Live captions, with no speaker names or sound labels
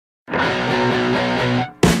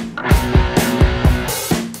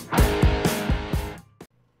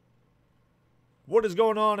What is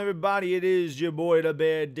going on, everybody? It is your boy, the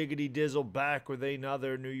Bad Diggity Dizzle, back with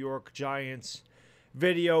another New York Giants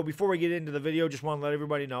video. Before we get into the video, just want to let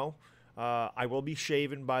everybody know I will be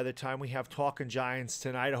shaving by the time we have Talking Giants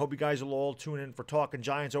tonight. I hope you guys will all tune in for Talking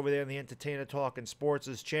Giants over there on the Entertainer Talking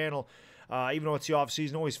Sports' channel. Even though it's the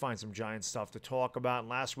off-season, always find some Giants stuff to talk about. And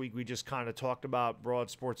last week, we just kind of talked about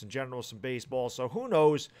broad sports in general, some baseball. So who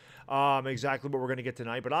knows exactly what we're going to get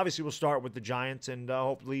tonight. But obviously, we'll start with the Giants, and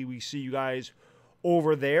hopefully we see you guys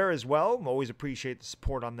over there as well. Always appreciate the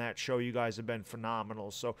support on that show. You guys have been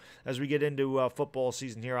phenomenal. So as we get into football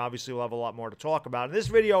season here, obviously we'll have a lot more to talk about. In this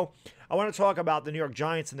video, I want to talk about the New York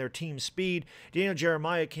Giants and their team speed. Daniel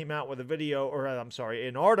Jeremiah came out with a video, or I'm sorry,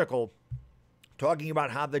 an article talking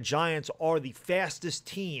about how the Giants are the fastest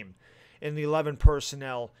team in the 11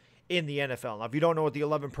 personnel in the NFL. Now, if you don't know what the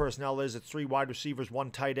 11 personnel is, it's 3 wide receivers,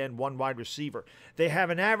 1 tight end, 1 wide receiver. They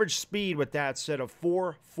have an average speed, with that said, of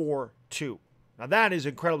 4.42. Now, that is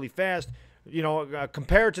incredibly fast,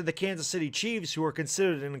 compared to the Kansas City Chiefs, who are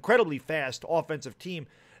considered an incredibly fast offensive team.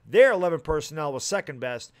 Their 11 personnel was second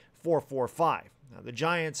best, 4.45. Now, the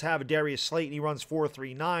Giants have a Darius Slayton. He runs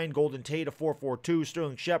 4.39. Golden Tate, a 4.42.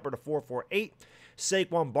 Sterling Shepard, a 4.48.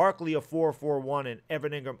 Saquon Barkley, a 4.41. And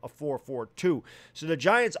Evan Ingram, a 4.42. So the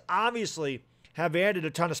Giants obviously have added a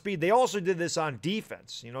ton of speed. They also did this on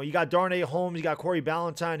defense. You got Darnay Holmes, you got Corey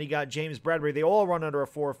Ballantyne, you got James Bradbury. They all run under a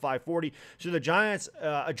 4.540. So the Giants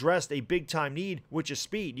addressed a big-time need, which is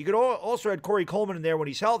speed. You could also add Corey Coleman in there when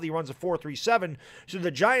he's healthy. He runs a 4.37. So the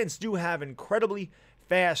Giants do have incredibly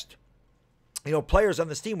fast players on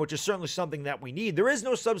this team, which is certainly something that we need. There is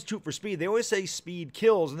no substitute for speed. They always say speed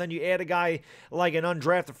kills, and then you add a guy like an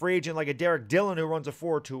undrafted free agent like a Derek Dillon who runs a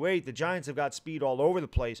 4.28. The Giants have got speed all over the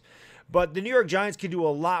place. But the New York Giants can do a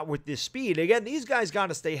lot with this speed. Again, these guys got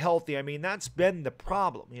to stay healthy. I mean, that's been the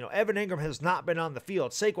problem. Evan Ingram has not been on the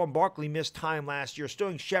field. Saquon Barkley missed time last year.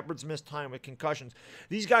 Sterling Shepard's missed time with concussions.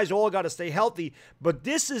 These guys all got to stay healthy. But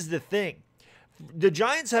this is the thing. The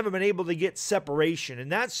Giants haven't been able to get separation,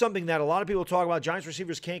 and that's something that a lot of people talk about. Giants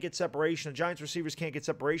receivers can't get separation. The Giants receivers can't get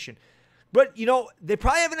separation. But, they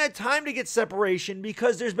probably haven't had time to get separation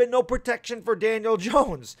because there's been no protection for Daniel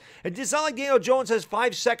Jones. It's not like Daniel Jones has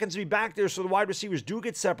 5 seconds to be back there, so the wide receivers do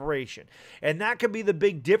get separation. And that could be the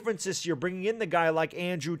big difference this year, bringing in the guy like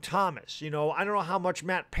Andrew Thomas. I don't know how much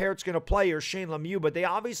Matt Parrott's going to play or Shane Lemieux, but they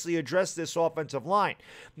obviously address this offensive line.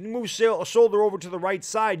 Move Solder over to the right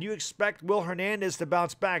side. You expect Will Hernandez to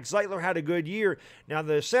bounce back. Zeitler had a good year. Now,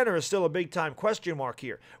 the center is still a big-time question mark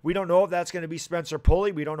here. We don't know if that's going to be Spencer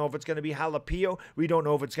Pulley. We don't know if it's going to be Jalapeno. We don't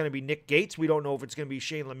know if it's going to be Nick Gates. We don't know if it's going to be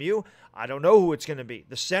Shane Lemieux. I don't know who it's going to be.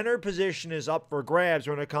 The center position is up for grabs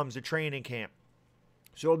when it comes to training camp.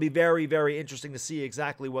 So it'll be very, very interesting to see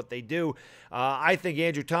exactly what they do. I think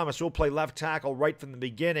Andrew Thomas will play left tackle right from the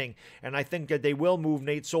beginning, and I think that they will move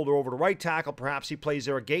Nate Solder over to right tackle. Perhaps he plays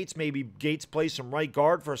there at Gates. Maybe Gates plays some right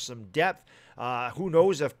guard for some depth. Who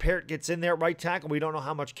knows if Parrott gets in there at right tackle. We don't know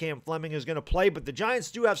how much Cam Fleming is going to play, but the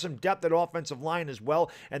Giants do have some depth at offensive line as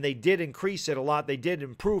well, and they did increase it a lot. They did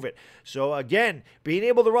improve it. So, again, being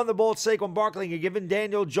able to run the ball at Saquon Barkley and giving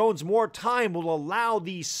Daniel Jones more time will allow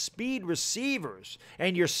these speed receivers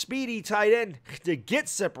and your speedy tight end to get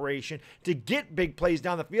separation, to get big plays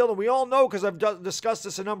down the field. And we all know, because I've discussed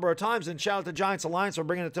this a number of times, and shout out to Giants Alliance for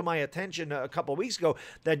bringing it to my attention a couple of weeks ago,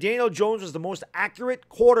 that Daniel Jones was the most accurate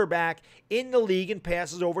quarterback in the league and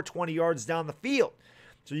passes over 20 yards down the field.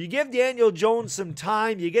 So you give Daniel Jones some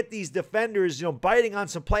time, you get these defenders, biting on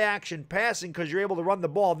some play action passing because you're able to run the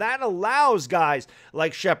ball. That allows guys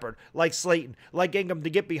like Shepard, like Slayton, like Ingram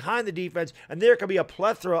to get behind the defense, and there can be a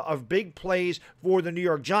plethora of big plays for the New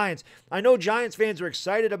York Giants. I know Giants fans are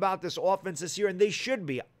excited about this offense this year, and they should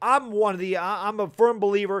be. I'm a firm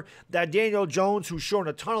believer that Daniel Jones, who's shown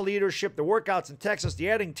a ton of leadership, the workouts in Texas,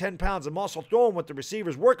 the adding 10 pounds of muscle, throwing with the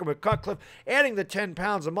receivers, working with Cutcliffe, adding the 10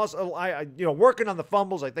 pounds of muscle, working on the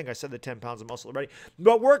fumble. I think I said the 10 pounds of muscle already.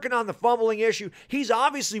 But working on the fumbling issue, he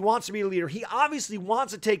obviously wants to be a leader. He obviously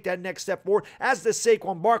wants to take that next step forward, as does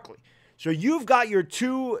Saquon Barkley. So you've got your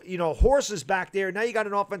two, horses back there. Now you got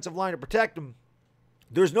an offensive line to protect them.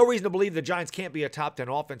 There's no reason to believe the Giants can't be a top 10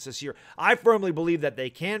 offense this year. I firmly believe that they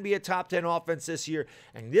can be a top 10 offense this year,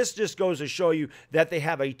 and this just goes to show you that they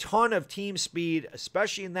have a ton of team speed,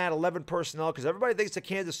 especially in that 11 personnel, because everybody thinks the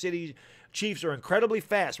Kansas City Chiefs are incredibly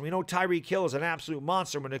fast. We know Tyreek Hill is an absolute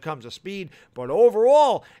monster when it comes to speed, but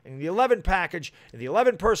overall, in the 11 package, in the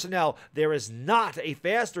 11 personnel, there is not a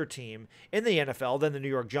faster team in the NFL than the New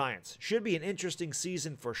York Giants. Should be an interesting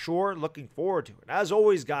season for sure. Looking forward to it. As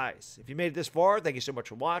always, guys, if you made it this far, thank you so much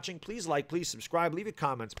for watching. Please like, please subscribe, leave your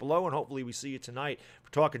comments below, and hopefully we see you tonight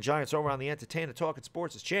for Talking Giants over on the Entertainer Talking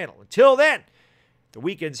Sports channel. Until then, The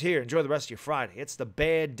weekend's here. Enjoy the rest of your Friday. It's the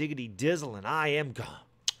Bad Diggity Dizzle, and I am gone.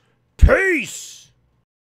 Peace!